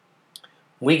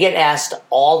We get asked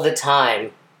all the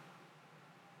time,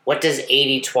 what does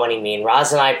 80-20 mean?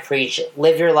 Roz and I preach,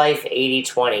 live your life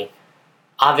 80-20.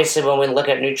 Obviously, when we look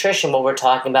at nutrition, what we're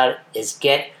talking about is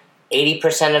get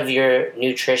 80% of your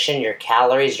nutrition, your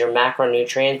calories, your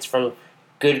macronutrients from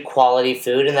good quality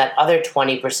food, and that other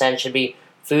 20% should be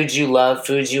foods you love,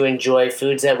 foods you enjoy,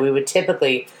 foods that we would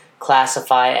typically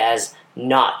classify as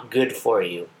not good for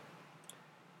you.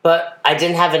 But I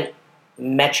didn't have a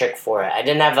metric for it. I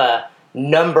didn't have a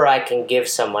number I can give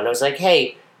someone. I was like,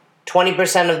 hey,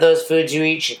 20% of those foods you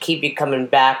eat should keep you coming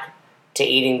back to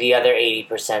eating the other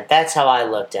 80%. That's how I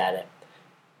looked at it.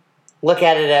 Look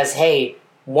at it as, hey,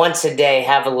 once a day,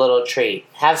 have a little treat.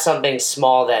 Have something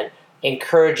small that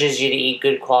encourages you to eat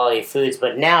good quality foods.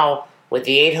 But now, with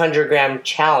the 800-gram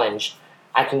challenge,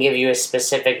 I can give you a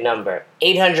specific number.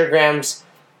 800 grams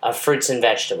of fruits and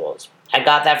vegetables. I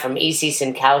got that from E.C.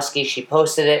 Synkowski. She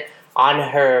posted it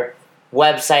on her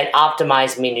website,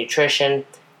 Optimize Me Nutrition,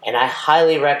 and I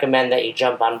highly recommend that you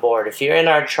jump on board. If you're in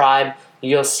our tribe,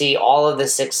 you'll see all of the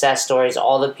success stories,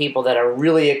 all the people that are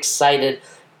really excited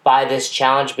by this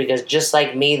challenge, because just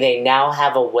like me, they now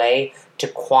have a way to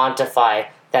quantify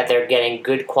that they're getting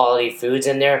good quality foods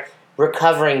and they're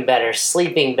recovering better,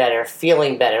 sleeping better,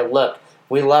 feeling better. Look,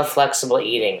 we love flexible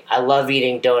eating. I love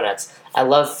eating donuts. I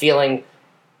love feeling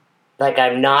like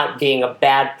I'm not being a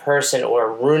bad person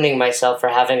or ruining myself for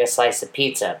having a slice of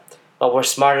pizza. But we're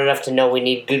smart enough to know we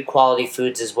need good quality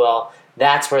foods as well.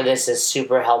 That's where this is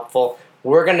super helpful.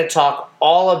 We're going to talk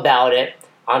all about it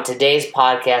on today's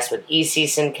podcast with E.C.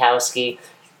 Synkowski,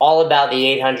 all about the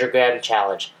 800-gram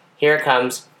challenge. Here it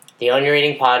comes, the Own Your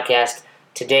Eating podcast.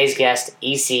 Today's guest,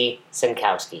 E.C.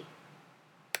 Synkowski.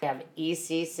 We have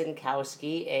E.C.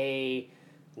 Synkowski, a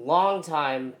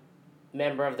longtime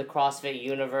member of the CrossFit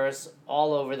universe,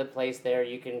 all over the place there.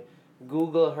 You can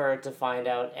Google her to find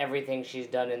out everything she's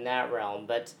done in that realm.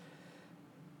 But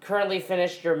currently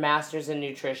finished your master's in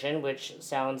nutrition, which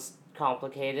sounds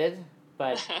complicated,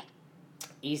 but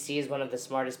EC is one of the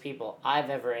smartest people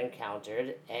I've ever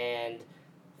encountered, and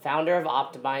founder of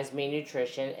Optimize Me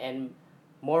Nutrition, and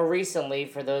more recently,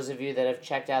 for those of you that have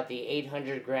checked out the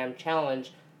 800-gram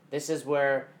challenge, this is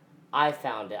where I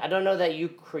found it. I don't know that you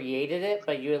created it,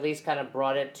 but you at least kind of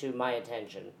brought it to my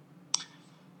attention.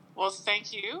 Well,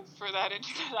 thank you for that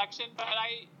introduction, but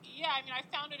I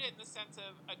founded it in the sense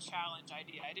of a challenge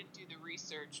idea. I didn't do the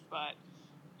research, but,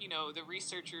 the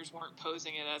researchers weren't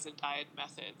posing it as a diet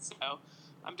method, so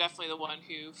I'm definitely the one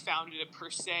who founded it per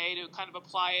se to kind of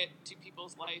apply it to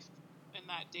people's life in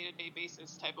that day-to-day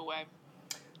basis type of way.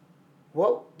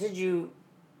 What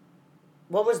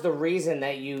was the reason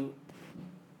that you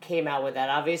came out with that?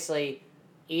 Obviously,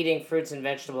 eating fruits and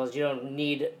vegetables, you don't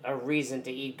need a reason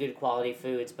to eat good quality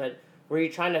foods, but were you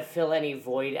trying to fill any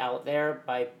void out there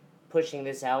by pushing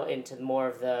this out into more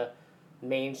of the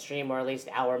mainstream, or at least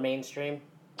our mainstream?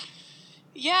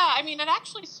 Yeah, it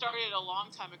actually started a long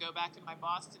time ago, back in my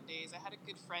Boston days. I had a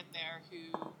good friend there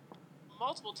who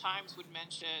multiple times would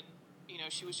mention,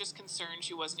 she was just concerned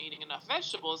she wasn't eating enough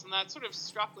vegetables, and that sort of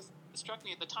struck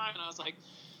me at the time, and I was like,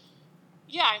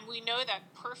 yeah, and we know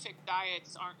that perfect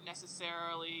diets aren't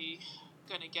necessarily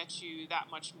going to get you that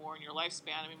much more in your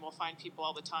lifespan. We'll find people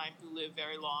all the time who live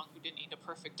very long who didn't eat a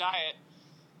perfect diet,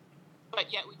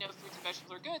 but yet we know fruits and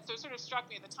vegetables are good. So it sort of struck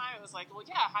me at the time. It was like, well,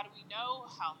 yeah, how do we know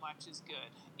how much is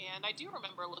good? And I do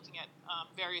remember looking at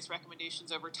various recommendations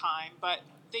over time, but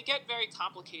they get very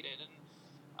complicated. And,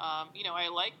 I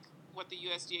like what the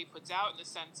USDA puts out in the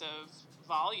sense of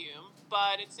volume,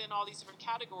 but it's in all these different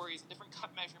categories and different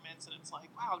cut measurements. And it's like,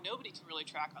 wow, nobody can really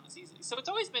track on this easily. So it's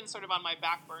always been sort of on my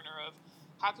back burner of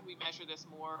how could we measure this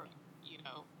more,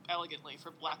 elegantly,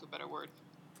 for lack of a better word.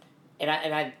 And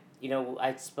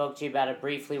I spoke to you about it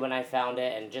briefly when I found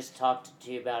it and just talked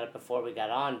to you about it before we got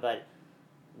on, but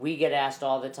we get asked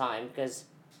all the time because,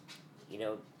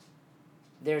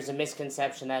 there's a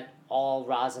misconception that all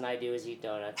Roz and I do is eat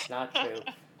donuts. Not true.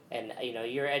 And,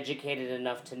 you're educated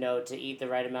enough to know to eat the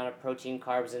right amount of protein,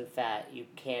 carbs, and fat. You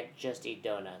can't just eat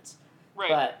donuts. Right.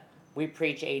 But we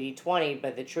preach 80-20,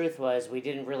 but the truth was we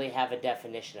didn't really have a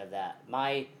definition of that.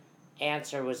 My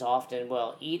answer was often,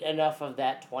 well, eat enough of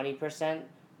that 20%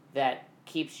 that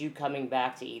keeps you coming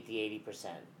back to eat the 80%.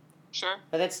 Sure.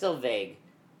 But that's still vague.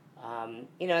 And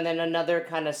then another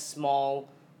kind of small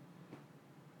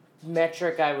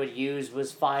metric I would use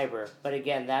was fiber. But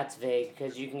again, that's vague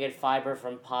because you can get fiber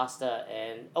from pasta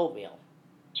and oatmeal.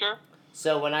 Sure.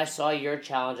 So when I saw your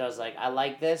challenge, I was like, I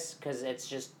like this because it's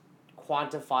just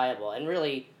quantifiable. And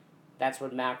really, that's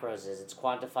what macros is. It's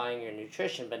quantifying your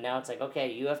nutrition. But now it's like,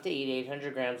 okay, you have to eat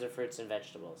 800 grams of fruits and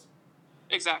vegetables.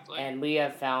 Exactly. And we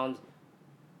have found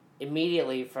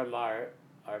immediately from our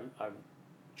our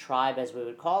tribe, as we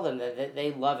would call them, that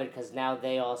they love it because now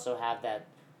they also have that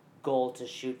goal to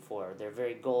shoot for. They're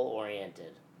very goal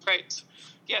oriented. Right.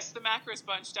 Yes, the Macros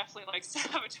bunch definitely likes to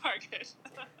have a target.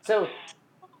 So,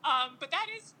 but that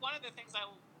is one of the things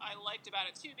I liked about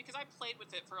it too, because I played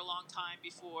with it for a long time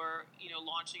before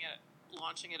launching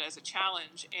it as a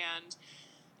challenge, and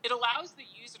it allows the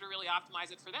user to really optimize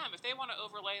it for them. If they want to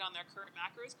overlay it on their current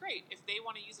macros, great. If they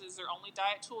want to use it as their only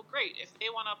diet tool, great. If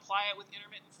they want to apply it with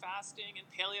intermittent fasting and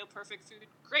paleo perfect food,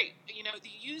 great. The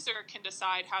user can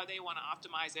decide how they want to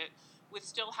optimize it with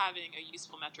still having a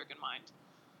useful metric in mind.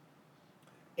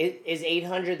 is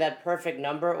 800 that perfect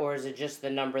number, or is it just the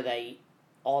number that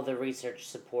all the research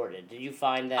supported? Did you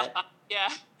find that? Yeah,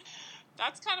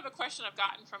 that's kind of a question I've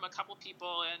gotten from a couple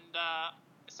people, and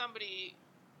somebody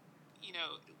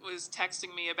was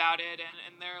texting me about it,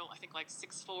 and they're, I think, like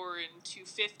 6'4" and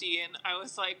 250, and I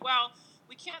was like, well,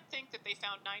 we can't think that they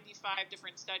found 95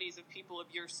 different studies of people of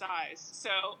your size, so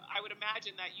I would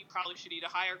imagine that you probably should eat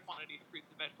a higher quantity of fruits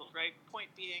and vegetables, right? Point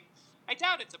being, I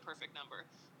doubt it's a perfect number.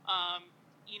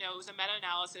 It was a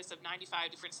meta-analysis of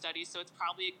 95 different studies, so it's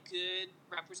probably a good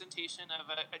representation of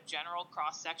a general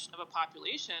cross-section of a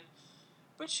population.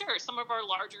 But sure, some of our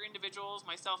larger individuals,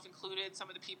 myself included, some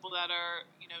of the people that are,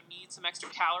 need some extra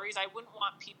calories, I wouldn't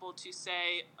want people to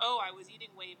say, oh, I was eating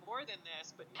way more than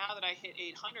this, but now that I hit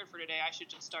 800 for today, I should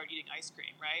just start eating ice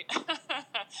cream, right?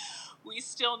 We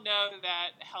still know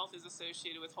that health is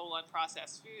associated with whole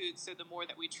unprocessed foods, so the more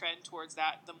that we trend towards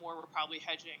that, the more we're probably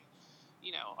hedging,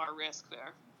 our risk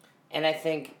there. And I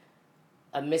think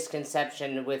a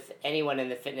misconception with anyone in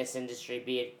the fitness industry,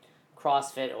 be it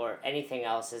CrossFit or anything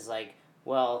else, is like,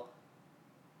 well,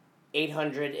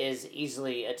 800 is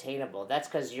easily attainable. That's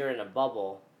because you're in a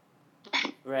bubble,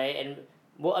 right? And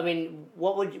well, I mean,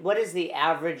 what is the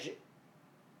average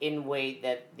in weight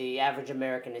that the average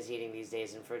American is eating these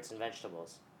days in fruits and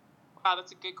vegetables? Wow,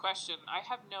 that's a good question. I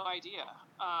have no idea.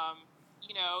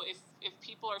 If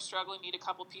people are struggling to eat a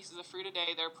couple pieces of fruit a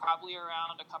day, they're probably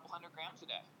around a couple hundred grams a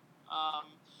day.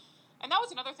 And that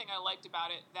was another thing I liked about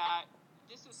it, that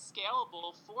this is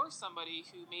scalable for somebody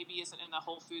who maybe isn't in the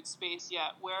whole food space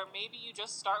yet, where maybe you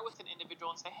just start with an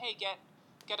individual and say, hey,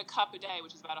 get a cup a day,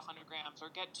 which is about 100 grams, or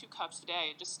get 2 cups a day,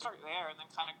 and just start there and then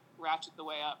kind of ratchet the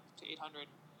way up to 800.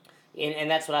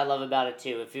 And that's what I love about it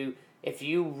too. If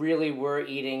you really were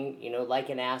eating, like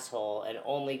an asshole and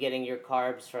only getting your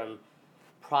carbs from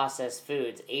processed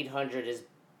foods, 800 is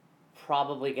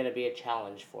probably going to be a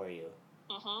challenge for you.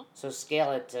 Mm-hmm. So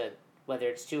scale it to whether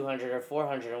it's 200 or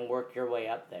 400 and work your way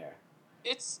up there.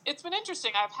 It's been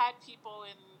interesting. I've had people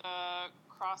in the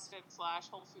CrossFit /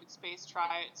 whole food space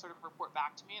try it and sort of report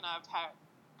back to me, and I've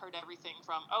heard everything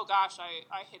from, oh gosh,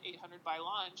 I hit 800 by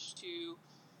lunch, to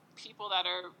people that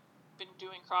are been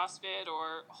doing CrossFit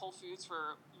or Whole Foods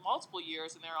for multiple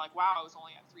years, and they're like, wow, I was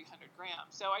only at 300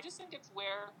 grams. So I just think it's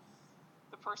where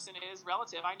the person is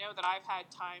relative. I know that I've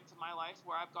had times in my life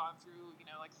where I've gone through,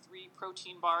 like 3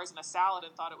 protein bars and a salad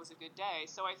and thought it was a good day.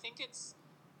 So I think it's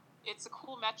a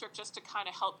cool metric just to kind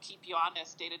of help keep you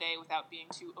honest day to day without being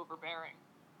too overbearing.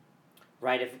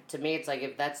 Right. To me, it's like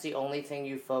if that's the only thing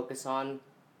you focus on,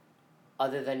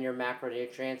 other than your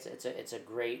macronutrients, it's a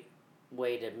great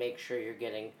way to make sure you're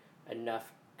getting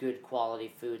enough good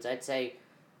quality foods. I'd say,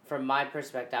 from my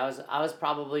perspective, I was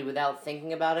probably, without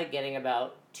thinking about it, getting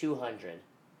about 200.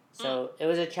 So it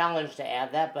was a challenge to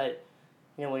add that, but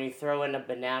when you throw in a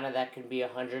banana, that can be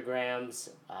 100 grams.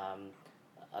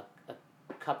 A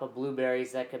cup of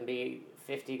blueberries, that can be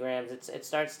 50 grams. It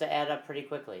starts to add up pretty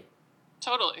quickly.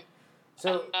 Totally.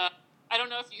 So and, I don't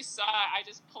know if you saw, I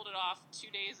just pulled it off 2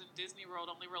 days in Disney World,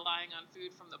 only relying on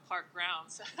food from the park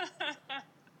grounds.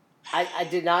 I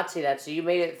did not see that. So you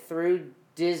made it through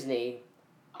Disney.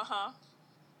 Uh-huh.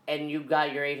 And you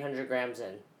got your 800 grams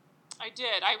in. I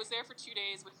did. I was there for 2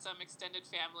 days with some extended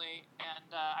family, and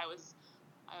I was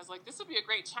like, this would be a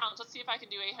great challenge. Let's see if I can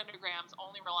do 800 grams,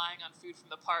 only relying on food from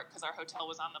the park, because our hotel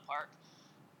was on the park.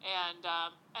 And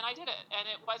I did it, and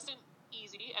it wasn't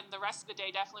easy, and the rest of the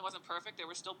day definitely wasn't perfect. There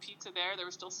was still pizza there, there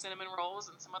were still cinnamon rolls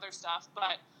and some other stuff,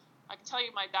 but I can tell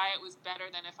you my diet was better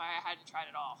than if I hadn't tried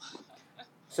it all.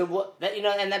 So what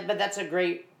that but that's a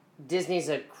great, Disney's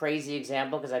a crazy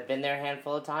example, because I've been there a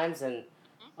handful of times, and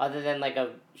other than like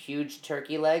a huge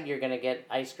turkey leg, you're gonna get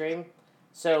ice cream.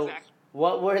 So exactly.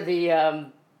 What were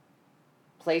the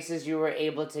places you were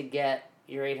able to get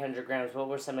your 800 grams? What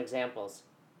were some examples?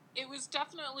 It was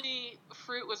definitely,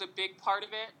 fruit was a big part of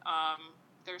it.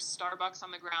 There's Starbucks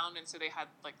on the ground, and so they had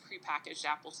like prepackaged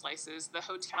apple slices. The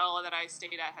hotel that I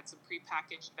stayed at had some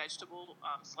prepackaged vegetable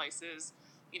slices,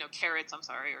 carrots, or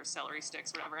celery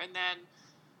sticks, whatever. And then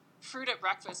fruit at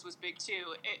breakfast was big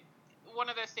too. One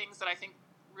of the things that I think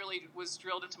really was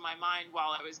drilled into my mind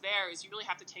while I was there is you really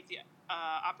have to take the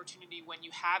opportunity when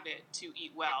you have it to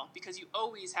eat well, because you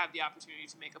always have the opportunity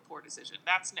to make a poor decision.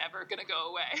 That's never going to go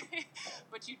away.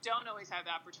 But you don't always have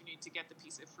the opportunity to get the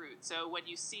piece of fruit. So when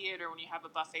you see it or when you have a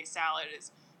buffet salad,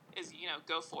 is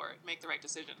go for it, make the right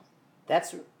decision.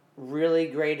 That's really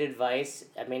great advice.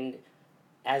 I mean,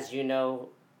 as you know,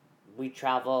 we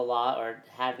travel a lot, or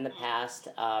have in the past,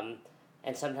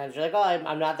 and sometimes you're like, oh,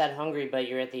 I'm not that hungry, but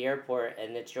you're at the airport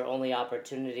and it's your only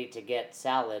opportunity to get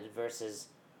salad versus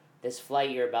this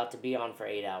flight you're about to be on for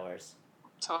 8 hours.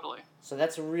 Totally. So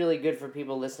that's really good for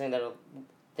people listening that are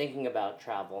thinking about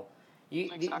travel.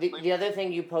 Exactly. The other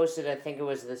thing you posted, I think it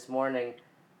was this morning,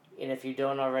 and if you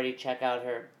don't already, check out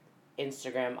her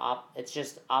Instagram. It's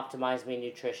just Optimize Me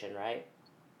Nutrition, right?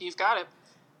 You've got it.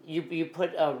 You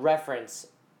put a reference,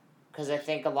 because I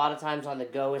think a lot of times on the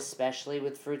go, especially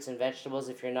with fruits and vegetables,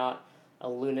 if you're not a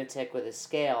lunatic with a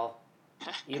scale,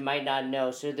 you might not know.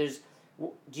 So do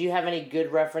you have any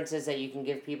good references that you can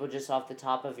give people just off the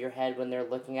top of your head when they're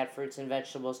looking at fruits and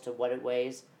vegetables to what it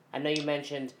weighs? I know you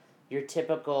mentioned your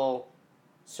typical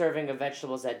serving of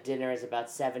vegetables at dinner is about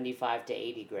 75 to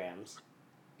 80 grams.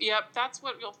 Yep, that's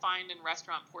what you'll find in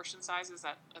restaurant portion sizes.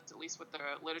 That's at least what the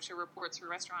literature reports for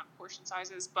restaurant portion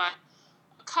sizes. But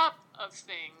a cup of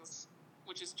things,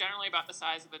 which is generally about the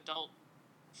size of an adult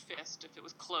fist if it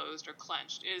was closed or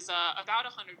clenched, is about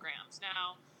 100 grams.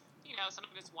 Now,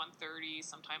 sometimes it's 130,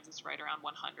 sometimes it's right around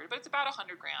 100, but it's about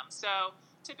 100 grams. So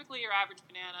typically your average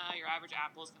banana, your average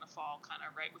apple is going to fall kind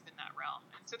of right within that realm.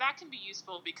 And so that can be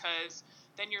useful because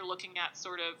then you're looking at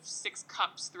sort of 6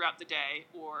 cups throughout the day,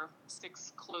 or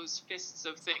 6 closed fists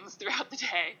of things throughout the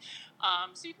day.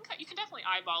 So you can definitely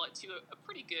eyeball it to a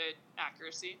pretty good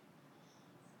accuracy.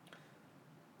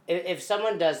 If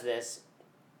someone does this,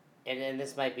 and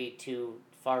this might be too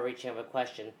far-reaching of a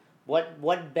question,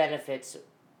 what benefits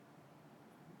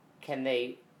can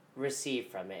they receive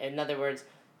from it? In other words,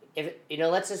 if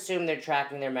let's assume they're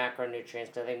tracking their macronutrients,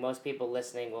 because I think most people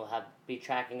listening will be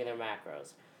tracking their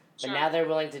macros. But Sure. Now they're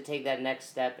willing to take that next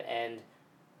step and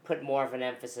put more of an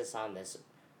emphasis on this.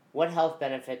 What health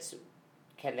benefits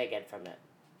can they get from it?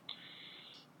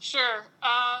 Sure.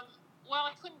 Well,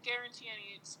 I couldn't guarantee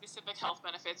any specific health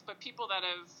benefits, but people that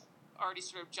have already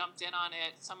sort of jumped in on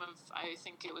it, I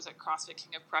think it was at CrossFit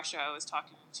King of Prussia, I was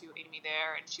talking to Amy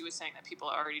there, and she was saying that people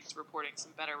are already just reporting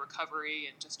some better recovery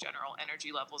and just general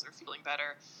energy levels are feeling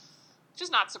better. Which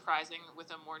is not surprising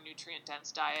with a more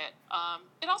nutrient-dense diet.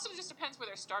 It also just depends where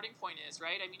their starting point is,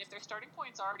 right? I mean, if their starting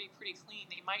point's already pretty clean,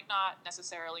 they might not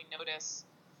necessarily notice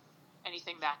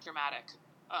anything that dramatic.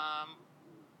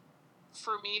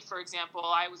 For me, for example,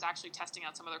 I was actually testing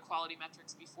out some other quality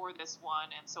metrics before this one,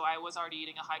 and so I was already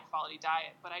eating a high-quality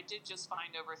diet, but I did just find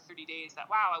over 30 days that,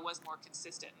 wow, I was more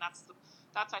consistent. And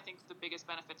that's I think, the biggest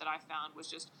benefit that I found was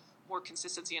just more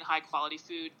consistency in high-quality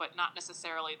food, but not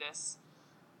necessarily this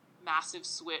massive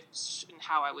switch in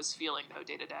how I was feeling, though,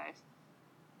 day to day.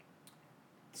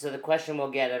 So the question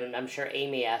we'll get, and I'm sure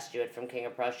Amy asked you it from King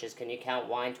of Prussia, is can you count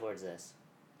wine towards this?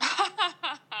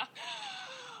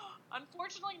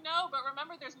 Unfortunately, no, but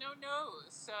remember, there's no nose.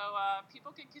 So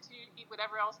people can continue to eat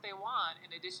whatever else they want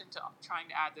in addition to trying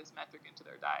to add this metric into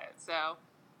their diet. So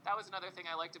that was another thing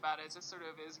I liked about it, just sort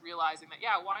of is realizing that,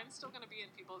 yeah, wine's still going to be in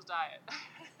people's diet.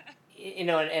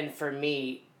 And for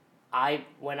me,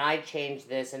 when I changed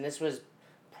this, and this was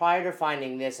prior to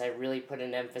finding this, I really put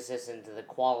an emphasis into the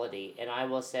quality, and I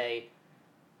will say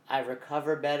I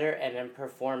recover better and I'm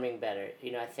performing better.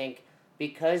 I think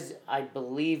because I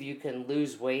believe you can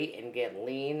lose weight and get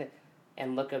lean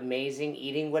and look amazing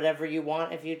eating whatever you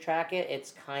want if you track it,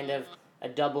 it's kind of a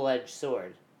double-edged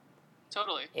sword.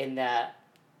 Totally. In that,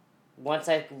 once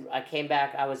I came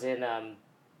back, I was in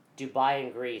Dubai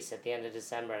and Greece at the end of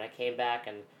December, and I came back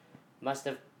and must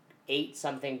have ate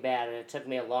something bad, and it took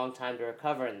me a long time to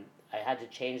recover, and I had to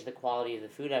change the quality of the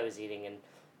food I was eating, and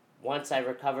once I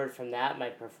recovered from that, my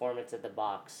performance at the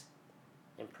box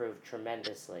improved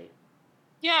tremendously.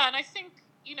 Yeah, and I think,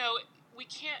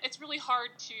 it's really hard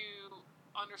to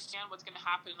understand what's going to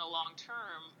happen in the long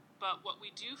term, but what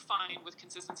we do find with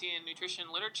consistency in nutrition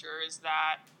literature is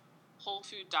that whole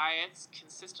food diets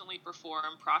consistently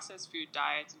perform processed food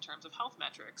diets in terms of health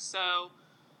metrics. So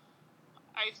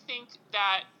I think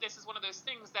that this is one of those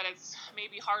things that it's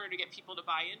maybe harder to get people to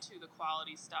buy into the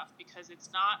quality stuff, because it's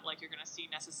not like you're going to see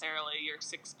necessarily your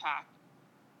 6-pack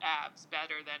abs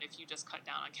better than if you just cut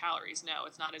down on calories. No,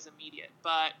 it's not as immediate,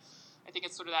 but I think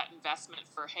it's sort of that investment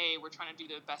for, hey, we're trying to do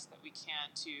the best that we can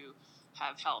to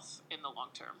have health in the long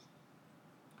term.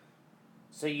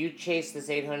 So you chase this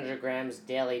 800 grams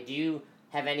daily. Do you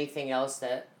have anything else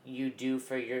that you do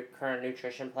for your current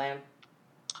nutrition plan?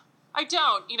 I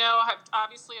don't. I've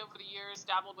obviously over the years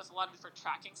dabbled with a lot of different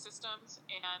tracking systems,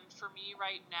 and for me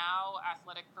right now,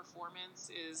 athletic performance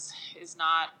is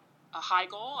not a high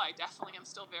goal. I definitely am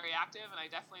still very active, and I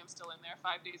definitely am still in there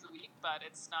 5 days a week. But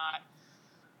it's not.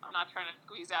 I'm not trying to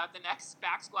squeeze out the next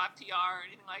back squat PR or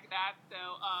anything like that.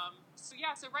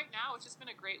 So right now it's just been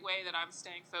a great way that I'm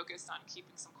staying focused on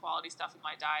keeping some quality stuff in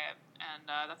my diet, and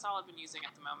that's all I've been using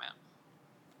at the moment.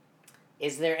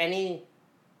 Is there any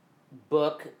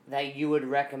book that you would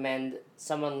recommend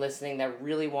someone listening that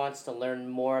really wants to learn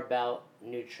more about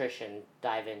nutrition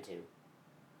dive into?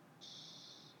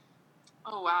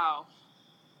 Oh, wow.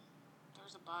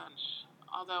 There's a bunch.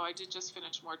 Although I did just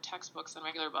finish more textbooks than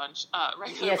regular books.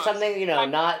 Something,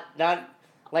 not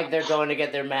like they're going to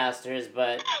get their master's,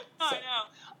 but... I know.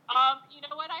 You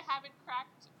know what? I haven't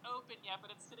cracked open yet,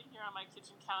 but it's sitting here on my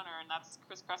kitchen counter, and that's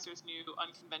Chris Kresser's new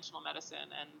Unconventional Medicine,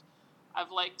 and I've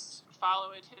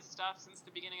followed his stuff since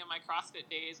the beginning of my CrossFit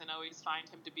days, and always find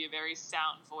him to be a very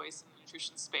sound voice in the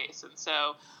nutrition space, and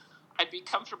so I'd be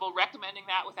comfortable recommending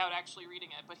that without actually reading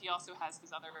it. But he also has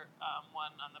his other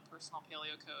one on the personal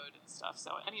paleo code and stuff.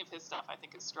 So any of his stuff I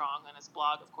think is strong, and his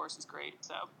blog, of course, is great.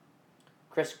 So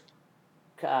Chris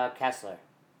Kessler.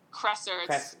 Kresser,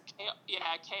 it's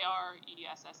Kresser.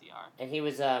 And he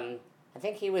was, I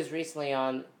think he was recently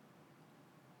on.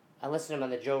 I listened to him on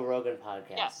the Joe Rogan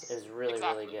podcast. Yes, it was really,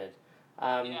 exactly. really good.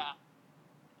 Yeah.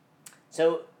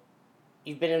 So,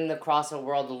 you've been in the CrossFit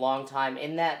world a long time.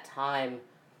 In that time,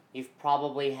 you've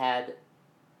probably had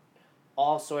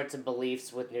all sorts of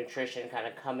beliefs with nutrition kind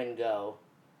of come and go.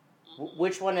 Mm-hmm.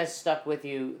 Which one has stuck with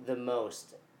you the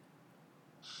most?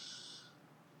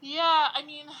 Yeah, I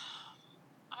mean,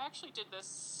 I actually did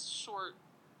this short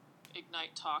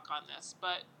Ignite talk on this,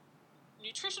 but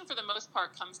nutrition for the most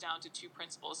part comes down to two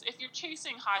principles. If you're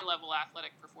chasing high-level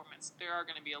athletic performance, there are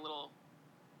going to be a little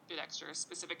bit extra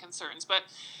specific concerns, but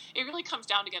it really comes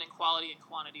down to getting quality and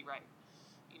quantity right.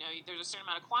 There's a certain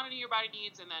amount of quantity your body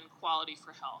needs, and then quality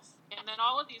for health. And then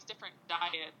all of these different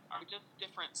diets are just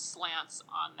different slants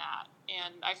on that.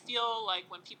 And I feel like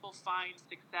when people find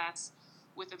success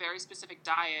with a very specific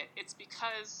diet, it's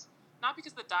not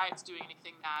because the diet's doing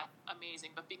anything that amazing,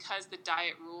 but because the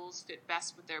diet rules fit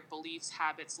best with their beliefs,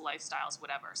 habits, lifestyles,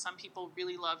 whatever. Some people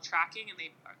really love tracking, and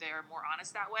they are more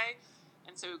honest that way.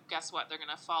 And so guess what? They're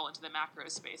going to fall into the macro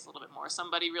space a little bit more.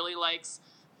 Somebody really likes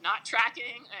not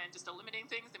tracking and just eliminating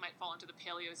things. They might fall into the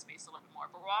paleo space a little bit more.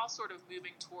 But we're all sort of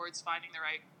moving towards finding the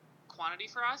right quantity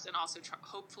for us, and also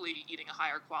hopefully eating a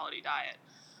higher quality diet.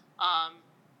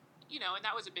 And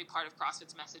that was a big part of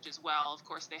CrossFit's message as well. Of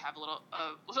course, they have a little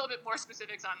bit more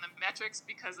specifics on the metrics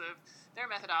because of their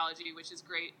methodology, which is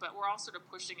great. But we're all sort of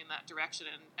pushing in that direction,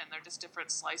 and they're just different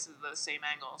slices of those same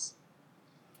angles.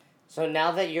 So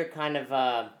now that you're kind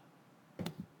of,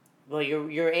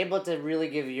 you're able to really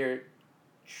give your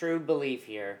true belief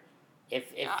here.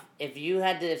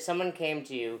 If someone came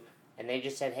to you and they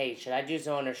just said, "Hey, should I do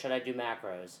zone or should I do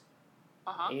macros?"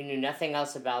 And you knew nothing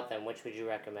else about them, which would you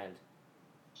recommend?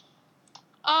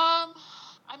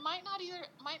 I might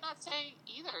not say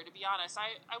either, to be honest.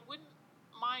 I wouldn't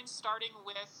mind starting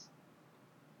with,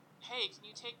 hey, can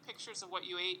you take pictures of what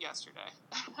you ate yesterday?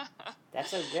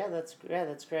 That's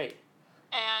great.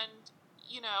 And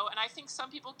and I think some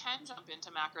people can jump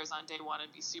into macros on day one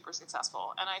and be super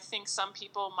successful. And I think some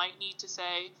people might need to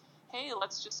say, hey,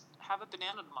 let's just have a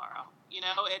banana tomorrow.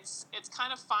 It's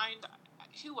kind of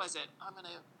who was it? I'm going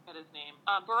to get his name.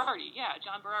 Berardi. Yeah,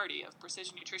 John Berardi of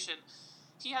Precision Nutrition.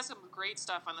 He has some great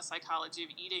stuff on the psychology of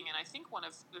eating. And I think one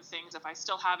of the things, if I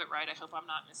still have it right, I hope I'm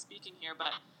not misspeaking here,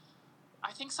 but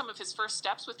I think some of his first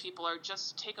steps with people are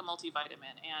just take a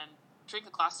multivitamin and drink a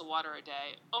glass of water a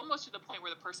day, almost to the point where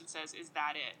the person says, is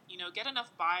that it? Get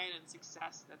enough buy-in and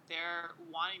success that they're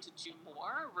wanting to do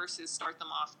more versus start them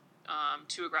off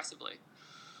too aggressively.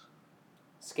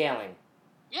 Scaling.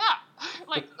 Yeah,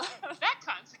 like that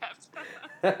concept.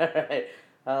 Right.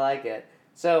 I like it.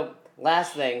 So,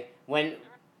 last thing,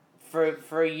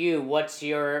 for you, what's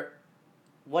your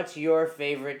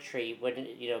favorite treat when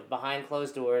behind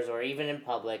closed doors or even in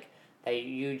public that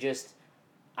you just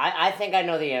I think I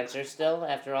know the answer still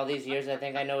after all these years. I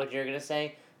think I know what you're gonna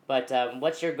say. But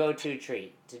what's your go-to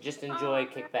treat to just enjoy,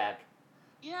 kick back?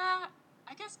 Yeah,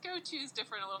 I guess go-to is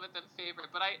different a little bit than favorite,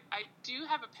 but I do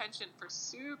have a penchant for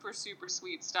super, super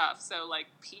sweet stuff. So like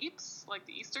Peeps, like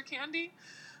the Easter candy,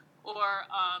 or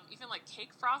even like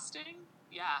cake frosting.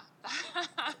 Yeah.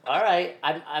 All right,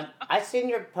 I seen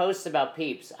your posts about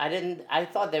Peeps. I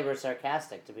thought they were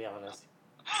sarcastic, to be honest.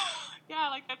 Yeah,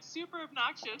 like that super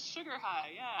obnoxious sugar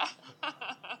high. Yeah.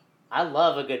 I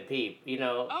love a good peep. You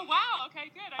know. Oh wow!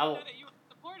 Okay, good. I didn't know that you were a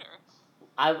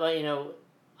supporter. You know,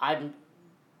 I'm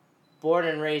born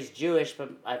and raised Jewish,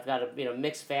 but I've got a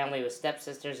mixed family with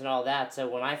stepsisters and all that. So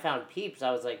when I found Peeps,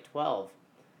 I was like 12,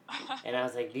 and I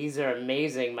was like, these are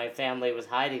amazing. My family was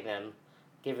hiding them,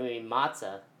 giving me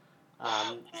matzah.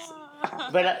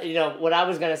 But what I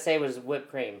was gonna say was whipped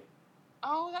cream.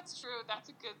 Oh, that's true.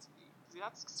 That's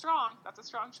strong. That's a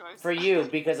strong choice. For you,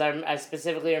 because I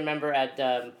specifically remember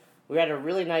we were at a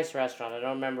really nice restaurant. I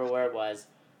don't remember where it was.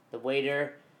 The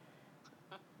waiter,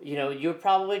 you were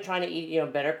probably trying to eat,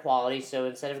 better quality. So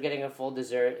instead of getting a full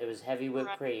dessert, it was heavy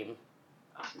whipped cream.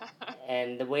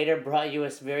 And the waiter brought you a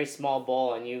very small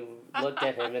bowl, and you looked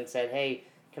at him and said, "Hey,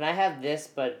 can I have this,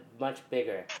 but much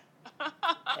bigger?"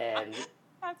 And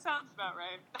that sounds about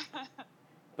right.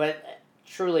 But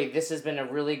truly, this has been a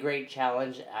really great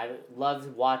challenge. I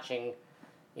loved watching.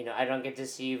 I don't get to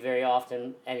see you very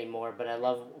often anymore, but I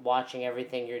love watching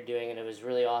everything you're doing, and it was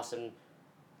really awesome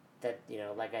that,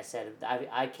 like I said,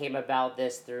 I came about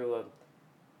this through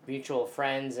mutual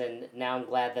friends, and now I'm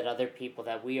glad that other people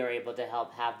that we are able to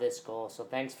help have this goal. So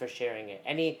thanks for sharing it.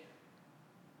 Any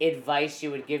advice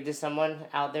you would give to someone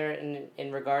out there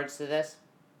in regards to this?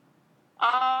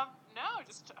 No,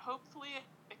 just hopefully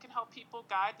it can help people,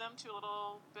 guide them to a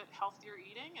little bit healthier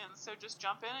eating, and so just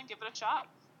jump in and give it a shot.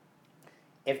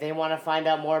 If they want to find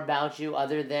out more about you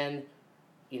other than,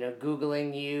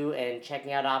 Googling you and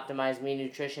checking out Optimize Me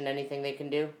Nutrition, anything they can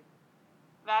do?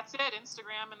 That's it,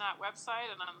 Instagram and that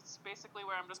website, and that's basically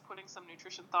where I'm just putting some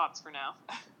nutrition thoughts for now.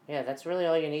 Yeah, that's really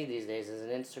all you need these days is an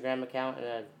Instagram account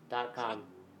and a .com.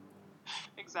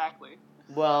 Exactly.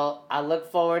 Well, I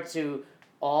look forward to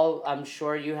all I'm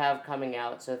sure you have coming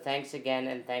out, so thanks again,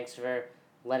 and thanks for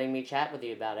letting me chat with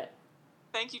you about it.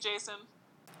 Thank you, Jason.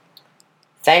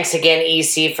 Thanks again,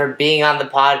 EC, for being on the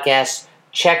podcast.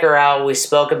 Check her out. We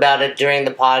spoke about it during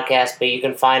the podcast, but you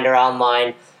can find her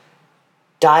online.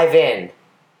 Dive in.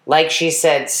 Like she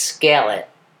said, scale it.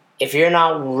 If you're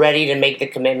not ready to make the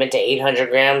commitment to 800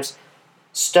 grams,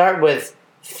 start with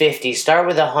 50, start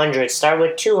with 100, start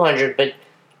with 200, but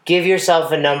give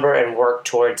yourself a number and work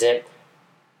towards it.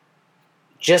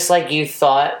 Just like you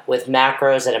thought with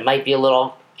macros that it might be a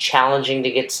little challenging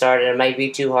to get started, it might be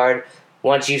too hard.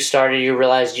 Once you started, you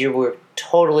realized you were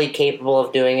totally capable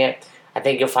of doing it. I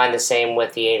think you'll find the same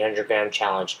with the 800 gram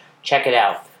challenge. Check it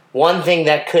out. One thing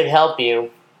that could help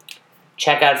you,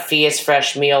 check out Fia's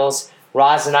Fresh Meals.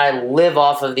 Roz and I live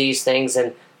off of these things,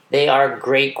 and they are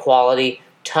great quality.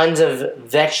 Tons of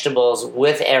vegetables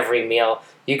with every meal.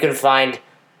 You can find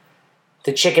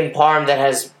the chicken parm that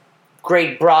has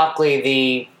great broccoli,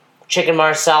 the chicken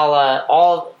marsala,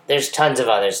 there's tons of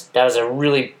others. That was a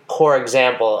really poor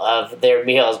example of their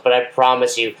meals, but I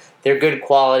promise you, they're good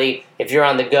quality. If you're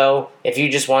on the go, if you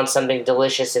just want something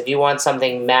delicious, if you want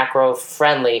something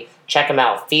macro-friendly, check them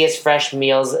out.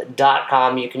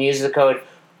 FiasFreshMeals.com. You can use the code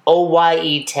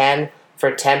OYE10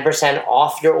 for 10%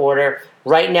 off your order.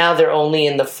 Right now, they're only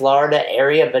in the Florida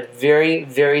area, but very,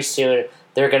 very soon,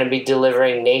 they're going to be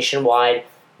delivering nationwide.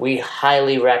 We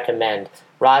highly recommend.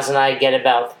 Roz and I get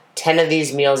about 10 of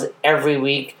these meals every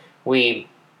week. We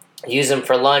use them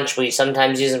for lunch. We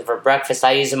sometimes use them for breakfast.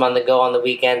 I use them on the go on the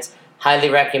weekends. Highly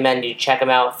recommend you check them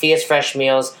out. Fia's Fresh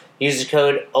Meals. Use the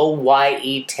code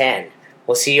OYE10.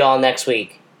 We'll see you all next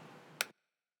week.